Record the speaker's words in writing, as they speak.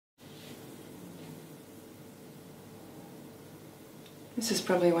This is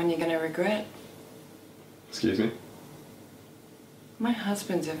probably one you're going to regret. Excuse me? My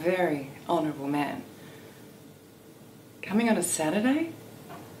husband's a very honourable man. Coming on a Saturday?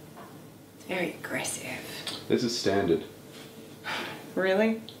 It's very aggressive. This is standard.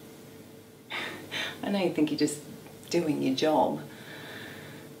 Really? I know you think you're just doing your job,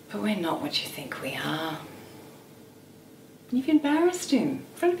 but we're not what you think we are. You've embarrassed him in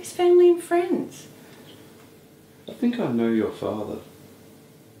front of his family and friends. I think I know your father.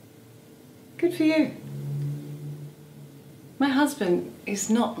 Good for you. My husband is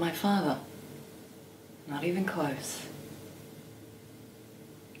not my father. Not even close.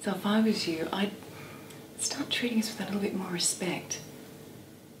 So if I was you, I'd start treating us with a little bit more respect.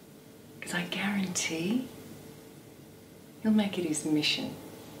 Because I guarantee he'll make it his mission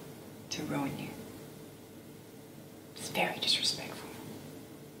to ruin you. It's very disrespectful.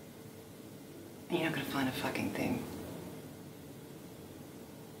 And you're not going to find a fucking thing.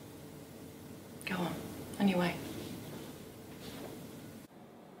 Go on your way.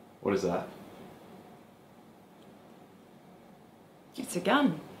 What is that? It's a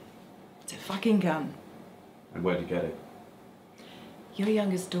gun. It's a fucking gun. And where'd you get it? Your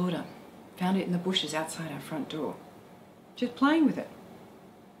youngest daughter found it in the bushes outside our front door. Just playing with it.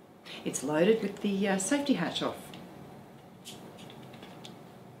 It's loaded with the safety hatch off.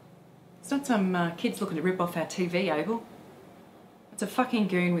 It's not some kids looking to rip off our TV, Abel. It's a fucking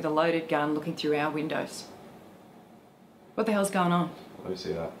goon with a loaded gun looking through our windows. What the hell's going on? Let me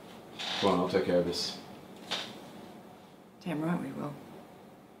see that. Go on, I'll take care of this. Damn right we will.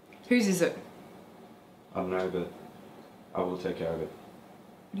 Whose is it? I don't know, but I will take care of it.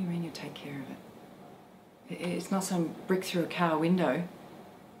 What do you mean you'll take care of it? It's not some brick through a car window.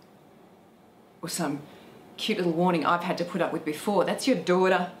 Or some cute little warning I've had to put up with before. That's your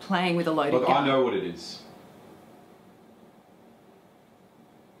daughter playing with a loaded gun. Look, I know what it is.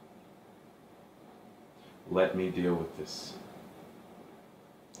 Let me deal with this.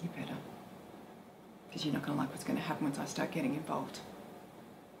 You better. Because you're not going to like what's going to happen once I start getting involved.